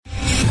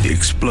The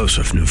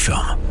explosive new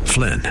film,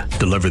 Flynn,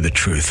 deliver the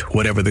truth,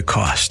 whatever the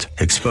cost,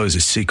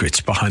 exposes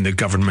secrets behind the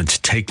government's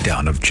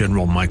takedown of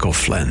General Michael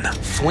Flynn.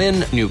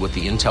 Flynn knew what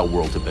the intel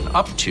world had been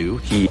up to.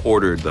 He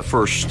ordered the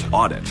first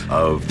audit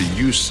of the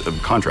use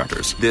of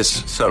contractors.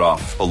 This set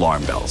off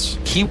alarm bells.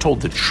 He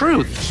told the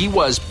truth. He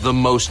was the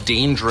most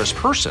dangerous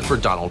person for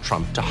Donald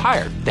Trump to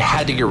hire. They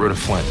had to get rid of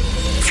Flynn.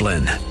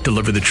 Flynn,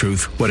 deliver the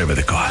truth, whatever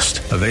the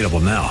cost. Available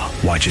now.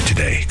 Watch it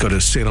today. Go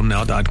to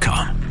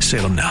salemnow.com.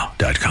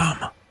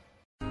 salemnow.com.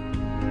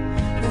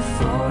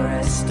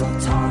 Forest or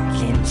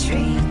talking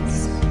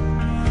trees.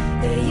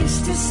 They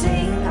used to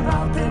sing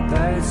about the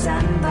birds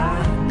and the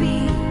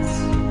bees.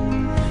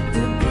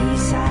 The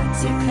bees had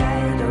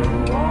declared a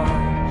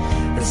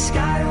war. The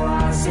sky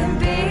wasn't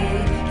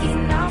big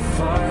enough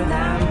for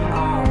them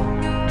all.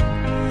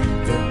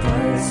 The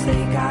birds,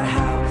 they got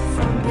help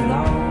from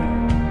below,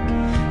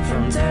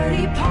 from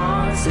dirty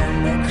ponds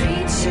and the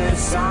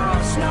creatures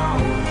of snow.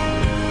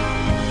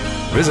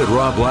 Visit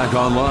Rob Black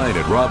online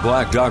at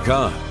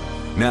robblack.com.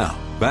 Now,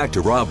 back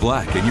to Rob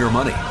Black and Your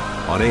Money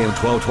on AM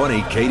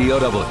 1220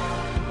 KDOW.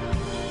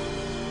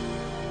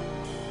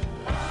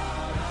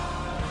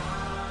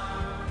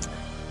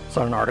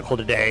 Saw an article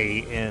today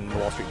in the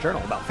Wall Street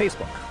Journal about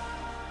Facebook.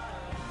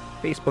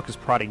 Facebook is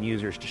prodding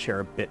users to share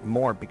a bit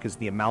more because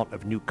the amount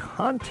of new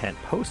content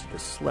posted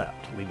has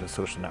slipped, leaving the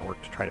social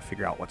network to try to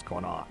figure out what's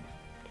going on.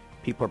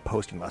 People are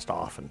posting less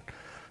often.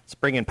 Let's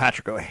bring in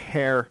Patrick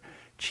O'Hare,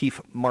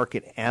 Chief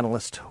Market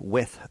Analyst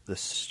with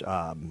this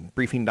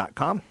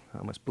Briefing.com. I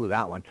almost blew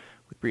that one.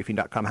 With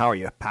Briefing.com. How are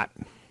you, Pat?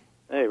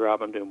 Hey,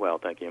 Rob. I'm doing well.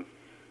 Thank you.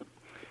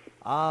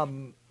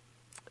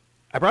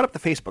 I brought up the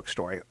Facebook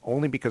story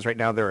only because right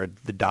now they're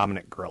the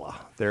dominant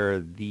gorilla. They're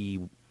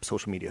the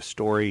social media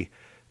story,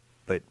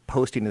 but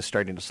posting is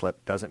starting to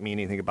slip. Doesn't mean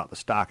anything about the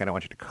stock. I don't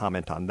want you to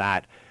comment on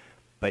that.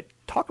 But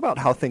talk about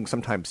how things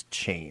sometimes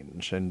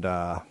change, and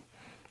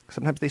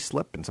sometimes they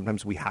slip, and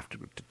sometimes we have to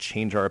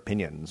change our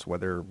opinions,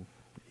 whether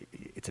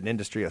it's an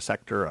industry, a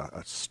sector,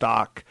 a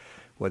stock,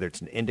 whether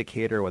it's an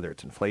indicator, whether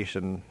it's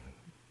inflation.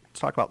 Let's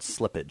talk about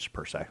slippage,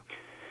 per se.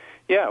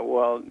 Yeah,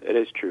 well, it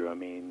is true. I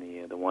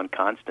mean, the one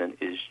constant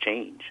is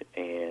change,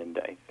 and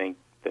I think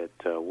that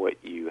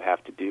what you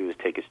have to do is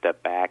take a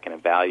step back and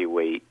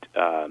evaluate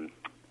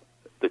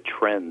the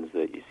trends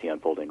that you see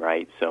unfolding,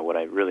 right? So what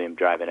I really am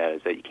driving at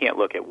is that you can't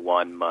look at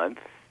 1 month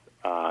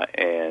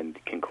and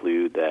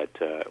conclude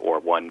that, or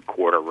one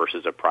quarter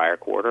versus a prior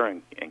quarter,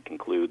 and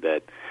conclude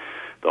that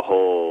the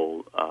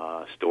whole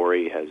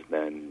story has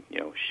been,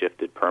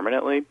 shifted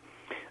permanently.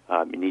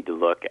 You need to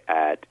look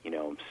at,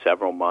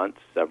 several months,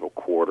 several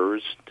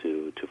quarters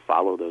to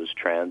follow those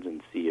trends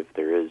and see if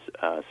there is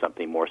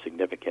something more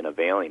significant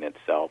availing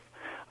itself.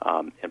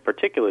 And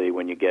particularly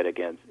when you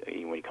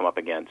come up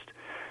against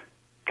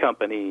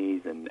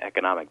companies and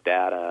economic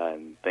data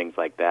and things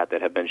like that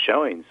have been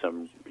showing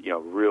some,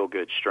 real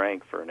good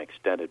strength for an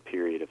extended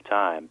period of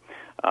time.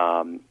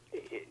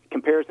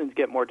 Comparisons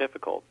get more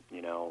difficult.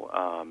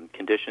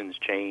 Conditions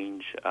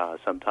change.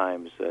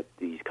 Sometimes that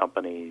these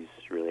companies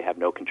really have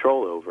no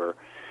control over,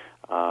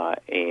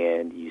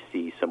 and you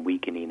see some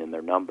weakening in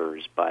their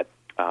numbers. But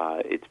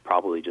it's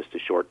probably just a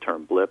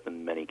short-term blip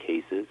in many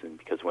cases, and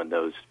because when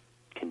those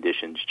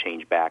conditions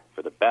change back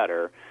for the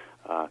better,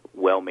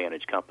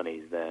 well-managed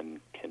companies then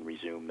can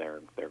resume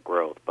their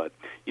growth. But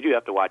you do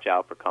have to watch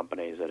out for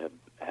companies that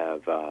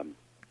have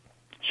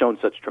shown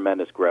such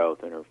tremendous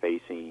growth and are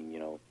facing,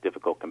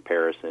 difficult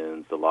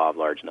comparisons, the law of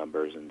large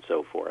numbers, and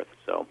so forth.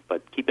 So,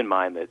 but keep in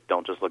mind that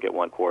don't just look at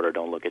 1 quarter,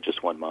 don't look at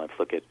just 1 month,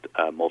 look at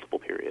multiple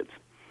periods.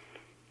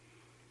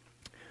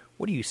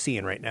 What are you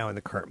seeing right now in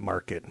the current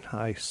market?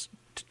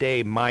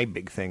 Today, my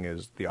big thing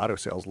is the auto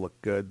sales look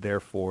good,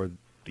 therefore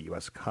the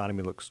U.S.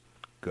 economy looks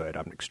good.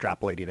 I'm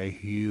extrapolating a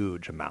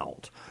huge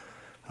amount,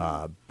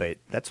 but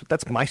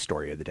that's my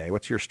story of the day.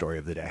 What's your story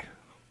of the day?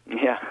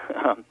 Yeah.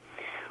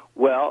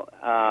 Well,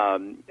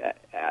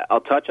 I'll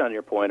touch on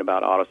your point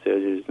about auto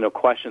sales. There's no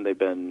question they've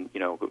been,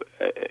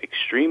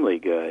 extremely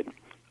good.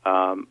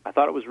 I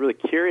thought it was really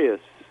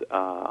curious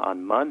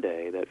on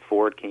Monday that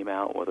Ford came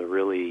out with a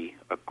really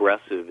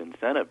aggressive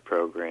incentive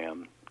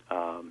program,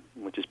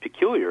 which is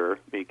peculiar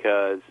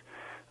because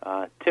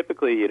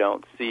typically you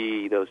don't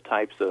see those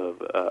types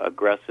of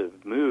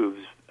aggressive moves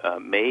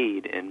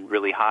made in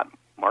really hot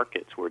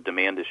markets where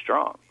demand is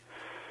strong.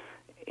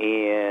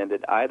 And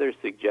it either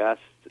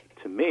suggests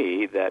to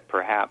me that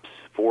perhaps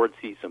Ford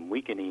sees some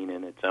weakening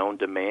in its own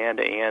demand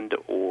and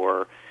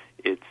or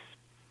it's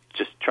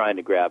just trying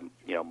to grab,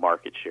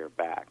 market share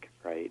back,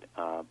 right?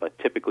 But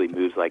typically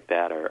moves like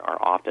that are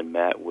often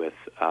met with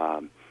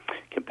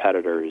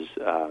competitors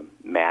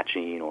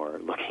matching or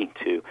looking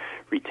to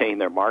retain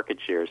their market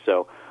share.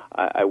 So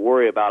I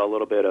worry about a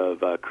little bit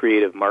of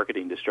creative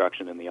marketing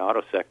destruction in the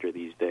auto sector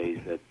these days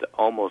that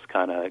almost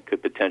kind of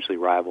could potentially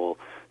rival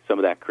some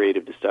of that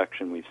creative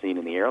destruction we've seen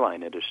in the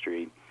airline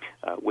industry,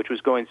 which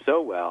was going so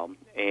well,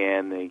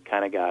 and they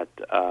kind of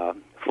got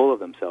full of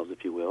themselves,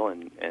 if you will,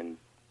 and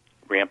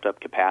ramped up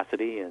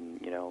capacity and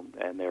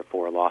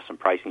therefore lost some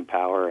pricing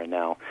power, and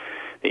now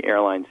the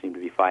airlines seem to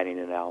be fighting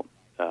it out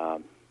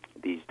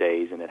these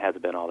days, and it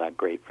hasn't been all that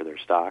great for their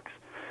stocks.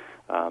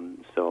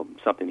 So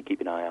something to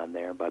keep an eye on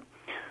there. But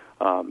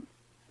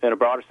in a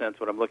broader sense,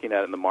 what I'm looking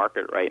at in the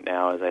market right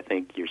now is I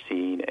think you're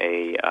seeing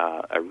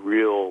a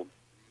real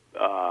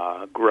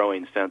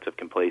growing sense of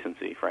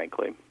complacency,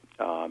 frankly,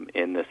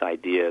 in this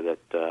idea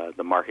that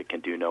the market can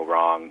do no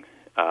wrong,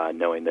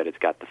 knowing that it's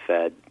got the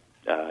Fed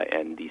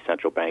and the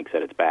central banks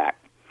at its back.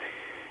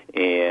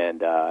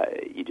 And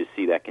you just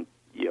see that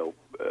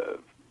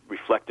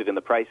reflected in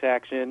the price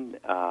action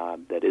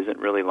that isn't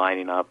really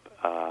lining up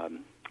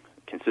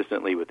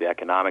consistently with the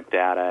economic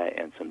data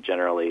and some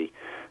generally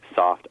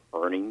soft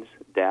earnings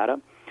data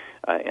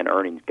and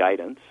earnings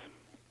guidance.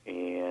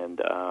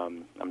 And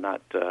I'm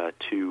not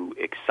too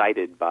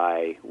excited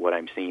by what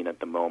I'm seeing at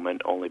the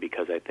moment, only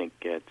because I think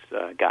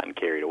it's gotten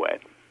carried away.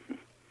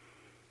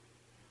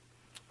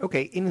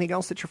 Okay, anything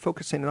else that you're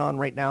focusing on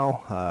right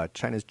now?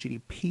 China's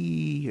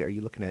GDP? Are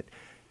you looking at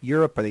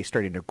Europe? Are they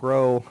starting to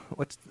grow?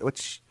 What's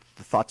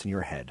the thoughts in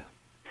your head?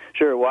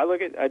 Sure. Well,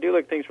 I do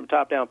look at things from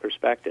top-down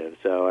perspective,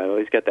 so I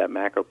always get that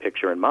macro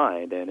picture in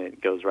mind, and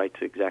it goes right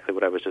to exactly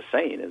what I was just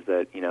saying, is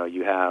that,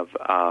 you have,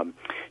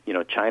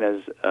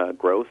 China's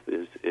growth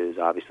is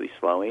obviously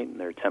slowing.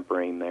 They're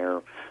tempering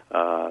their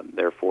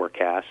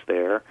forecast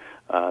there.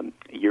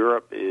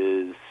 Europe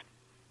is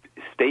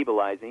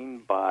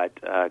stabilizing, but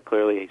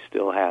clearly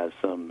still has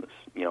some,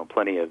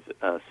 plenty of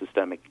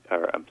systemic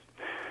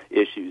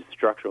issues,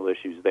 structural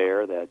issues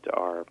there that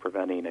are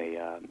preventing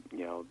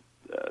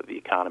the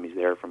economies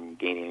there from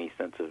gaining any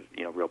sense of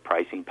real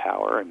pricing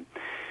power, and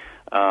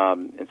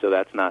so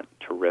that's not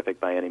terrific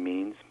by any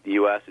means. The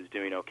U.S. is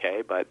doing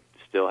okay, but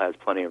still has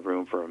plenty of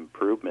room for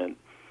improvement,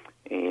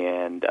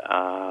 and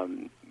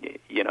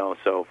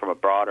so from a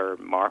broader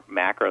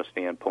macro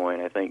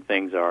standpoint, I think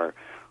things are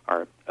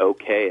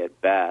okay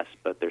at best,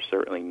 but they're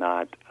certainly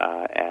not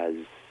as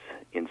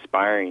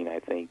inspiring, I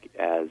think,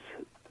 as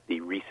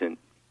the recent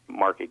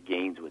market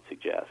gains would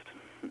suggest.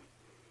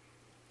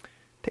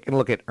 Taking a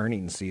look at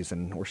earnings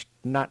season, we're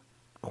not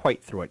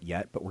quite through it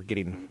yet, but we're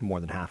getting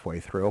more than halfway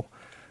through.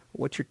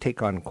 What's your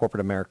take on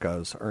corporate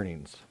America's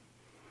earnings?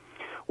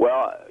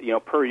 Well,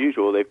 per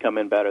usual, they've come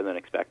in better than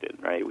expected,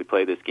 right? We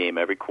play this game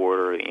every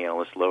quarter. The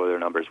analysts lower their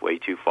numbers way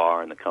too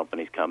far, and the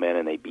companies come in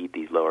and they beat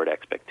these lowered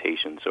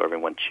expectations, so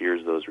everyone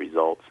cheers those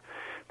results.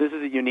 This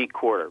is a unique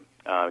quarter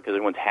because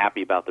everyone's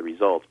happy about the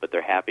results, but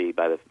they're happy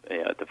by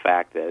the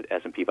fact that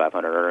S&P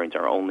 500 earnings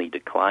are only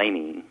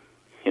declining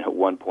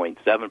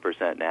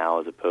 1.7% now,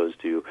 as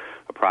opposed to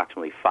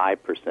approximately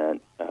 5%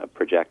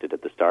 projected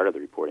at the start of the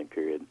reporting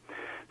period.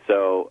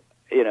 So,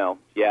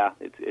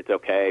 it's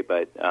okay,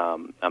 but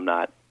I'm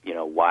not,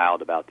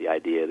 wild about the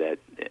idea that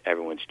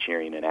everyone's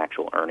cheering an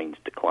actual earnings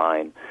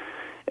decline.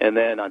 And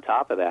then on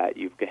top of that,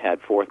 you've had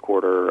fourth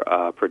quarter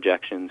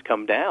projections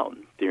come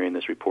down during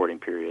this reporting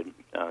period.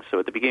 So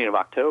at the beginning of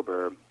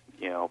October,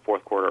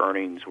 fourth quarter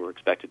earnings were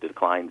expected to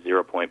decline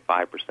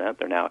 0.5%.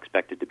 They're now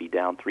expected to be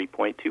down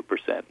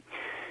 3.2%.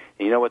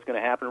 And you know what's going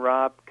to happen,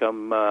 Rob?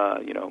 Come,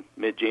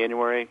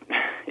 mid-January,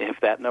 if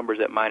that number's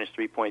at minus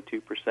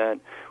 3.2%,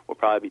 we'll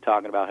probably be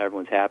talking about how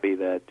everyone's happy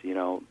that,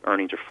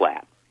 earnings are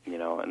flat,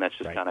 and that's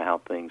just right. Kind of how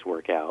things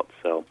work out.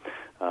 So,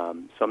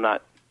 I'm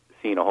not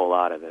seeing a whole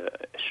lot of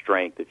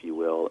strength, if you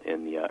will,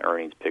 in the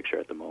earnings picture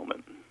at the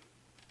moment.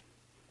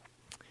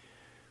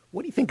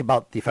 What do you think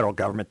about the federal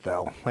government,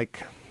 though?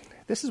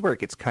 This is where it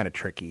gets kind of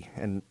tricky,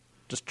 and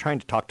just trying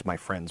to talk to my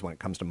friends when it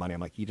comes to money,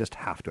 I'm like, you just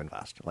have to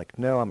invest.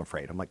 No, I'm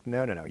afraid. I'm like,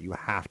 no, you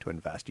have to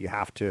invest. You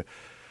have to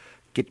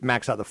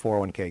max out the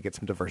 401k, get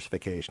some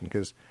diversification,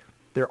 because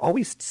there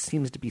always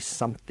seems to be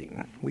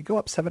something. We go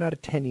up 7 out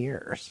of 10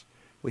 years.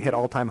 We hit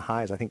all-time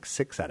highs, I think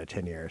 6 out of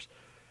 10 years.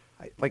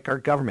 Our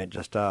government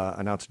just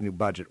announced a new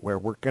budget where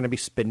we're going to be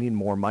spending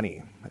more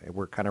money.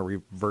 We're kind of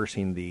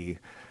reversing the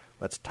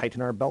let's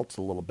tighten our belts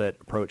a little bit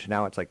approach.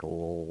 Now it's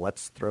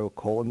let's throw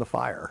coal in the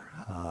fire.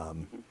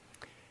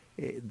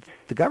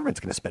 The government's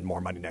going to spend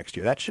more money next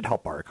year. That should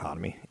help our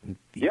economy, in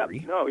theory.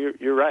 Yeah, no,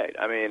 you're right.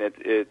 I mean,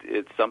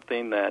 it's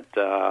something that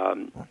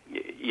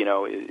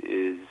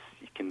is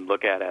you can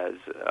look at as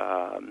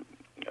I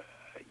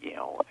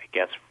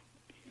guess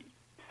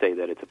say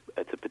that it's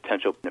a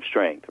potential of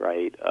strength,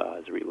 right,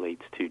 as it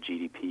relates to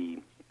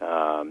GDP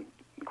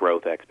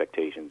growth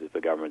expectations if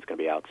the government's going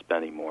to be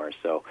outspending more.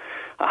 So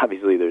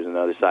obviously there's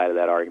another side of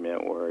that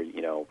argument where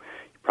you're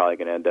probably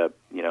going to end up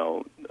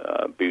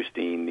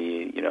boosting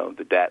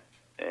the debt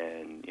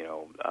and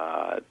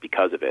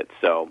because of it.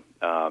 So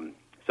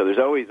there's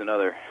always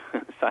another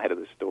side of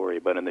the story,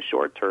 but in the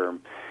short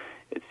term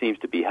it seems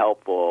to be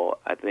helpful.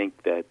 I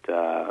think that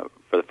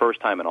for the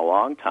first time in a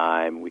long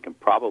time we can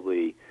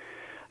probably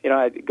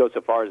I'd go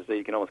so far as to say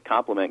you can almost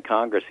compliment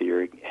Congress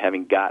here,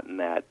 having gotten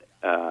that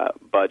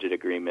budget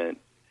agreement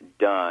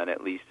done.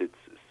 At least it's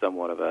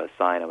somewhat of a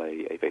sign of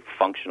a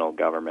functional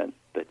government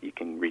that you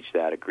can reach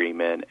that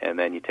agreement, and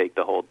then you take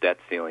the whole debt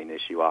ceiling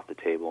issue off the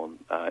table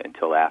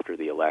until after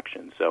the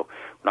election. So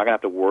we're not going to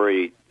have to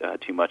worry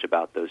too much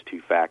about those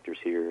two factors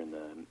here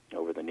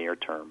over the near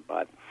term.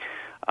 But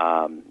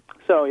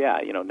So, yeah,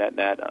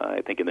 net,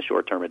 I think in the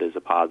short term it is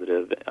a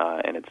positive,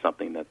 and it's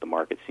something that the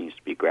market seems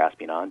to be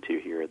grasping onto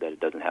here, that it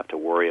doesn't have to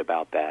worry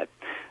about that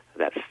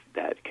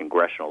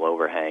congressional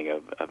overhang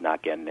of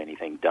not getting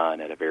anything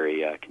done at a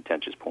very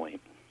contentious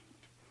point.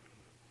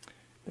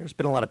 There's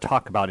been a lot of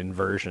talk about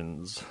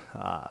inversions,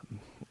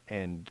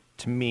 and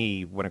to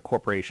me, when a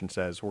corporation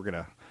says we're going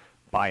to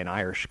buy an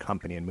Irish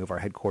company and move our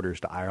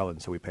headquarters to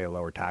Ireland so we pay a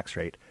lower tax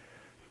rate,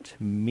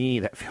 to me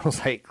that feels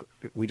like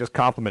we just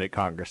complimented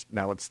Congress.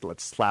 Now let's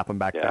slap them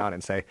back down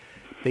and say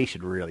they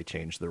should really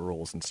change the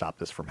rules and stop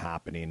this from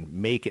happening.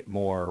 Make it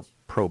more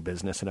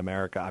pro-business in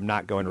America. I'm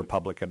not going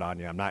Republican on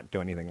you. I'm not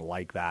doing anything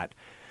like that.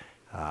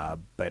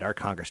 But our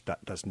Congress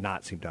does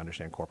not seem to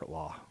understand corporate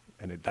law,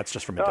 and that's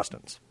just from a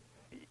distance.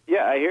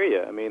 Yeah, I hear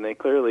you. I mean, they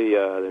clearly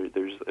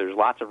there's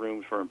lots of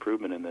room for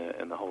improvement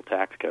in the whole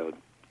tax code,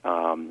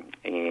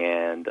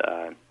 and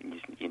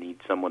you need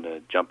someone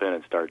to jump in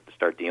and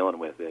start dealing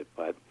with it.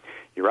 But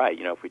you're right.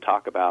 If we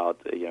talk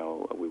about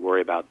we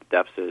worry about the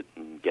deficit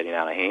and getting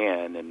out of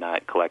hand and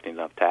not collecting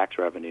enough tax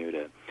revenue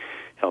to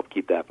help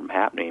keep that from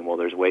happening. Well,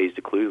 there's ways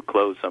to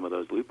close some of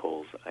those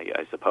loopholes,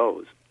 I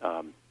suppose.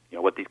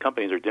 What these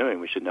companies are doing,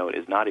 we should note,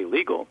 is not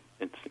illegal.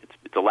 It's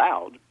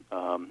allowed.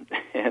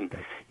 And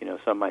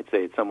some might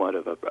say it's somewhat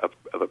of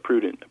a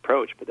prudent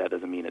approach, but that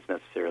doesn't mean it's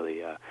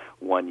necessarily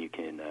one you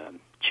can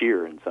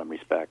cheer in some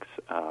respects,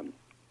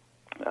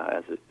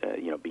 as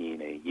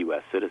being a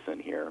U.S. citizen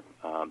here.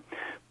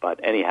 But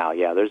anyhow,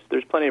 yeah,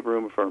 there's plenty of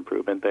room for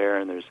improvement there,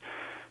 and there's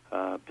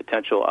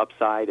potential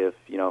upside if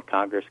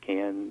Congress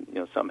can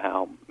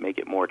somehow make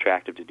it more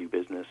attractive to do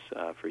business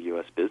for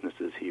U.S.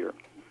 businesses here.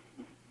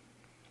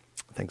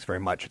 Thanks very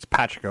much. It's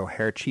Patrick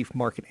O'Hare, Chief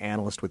Market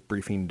Analyst with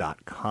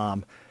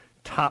Briefing.com.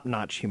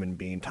 Top-notch human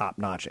being,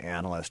 top-notch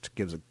analyst,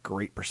 gives a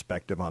great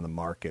perspective on the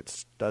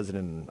markets, does it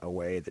in a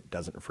way that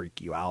doesn't freak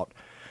you out,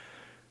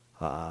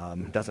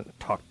 doesn't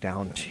talk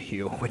down to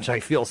you, which I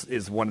feel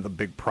is one of the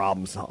big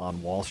problems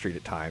on Wall Street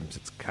at times.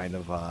 It's kind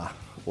of a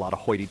lot of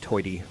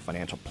hoity-toity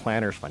financial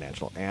planners,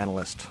 financial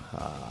analysts,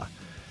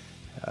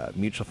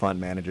 mutual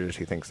fund managers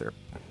who thinks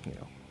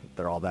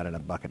they're all that in a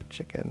bucket of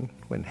chicken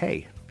when,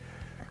 hey,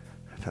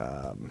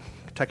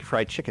 Kentucky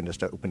Fried Chicken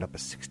just opened up a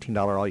 $16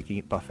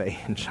 all-you-can-eat buffet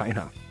in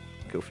China.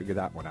 Go figure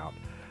that one out.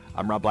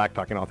 I'm Rob Black,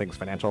 talking all things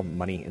financial,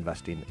 money,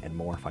 investing, and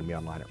more. Find me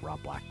online at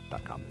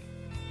robblack.com.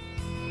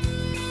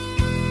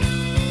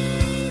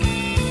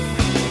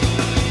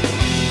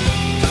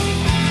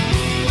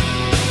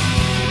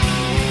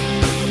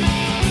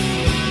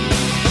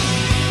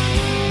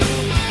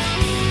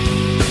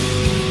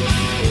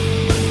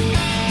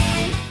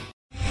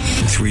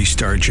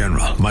 Three-star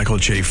General Michael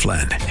J.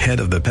 Flynn,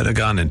 head of the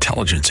Pentagon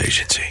Intelligence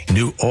Agency,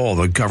 knew all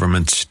the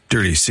government's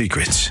dirty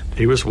secrets.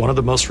 He was one of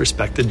the most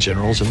respected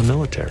generals in the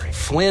military.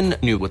 Flynn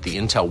knew what the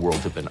intel world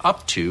had been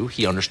up to.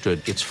 He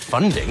understood its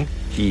funding.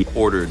 He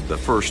ordered the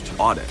first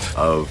audit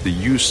of the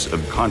use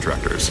of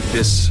contractors.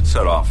 This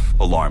set off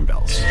alarm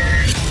bells.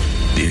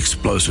 The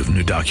explosive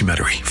new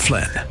documentary,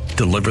 Flynn,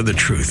 Deliver the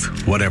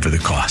Truth, Whatever the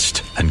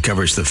Cost,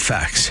 uncovers the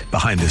facts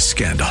behind this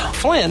scandal.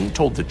 Flynn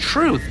told the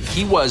truth.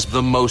 He was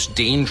the most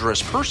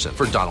dangerous person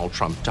for Donald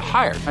Trump to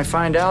hire. I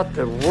find out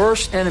the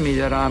worst enemy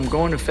that I'm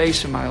going to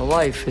face in my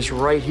life is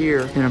right here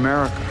in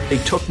America. They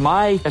took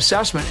my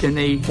assessment and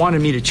they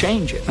wanted me to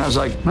change it. And I was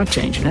like, I'm not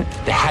changing it.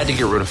 They had to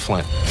get rid of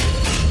Flynn.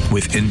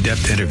 With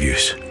in-depth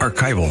interviews,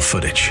 archival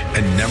footage,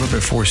 and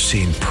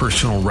never-before-seen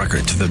personal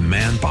records of the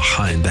man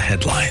behind the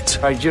headlines.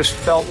 I just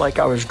felt like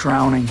I was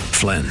drowning.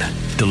 Flynn,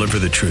 Deliver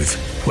the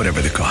Truth, Whatever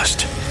the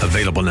Cost.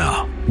 Available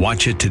now.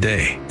 Watch it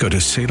today. Go to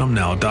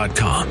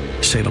salemnow.com.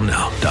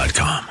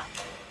 salemnow.com.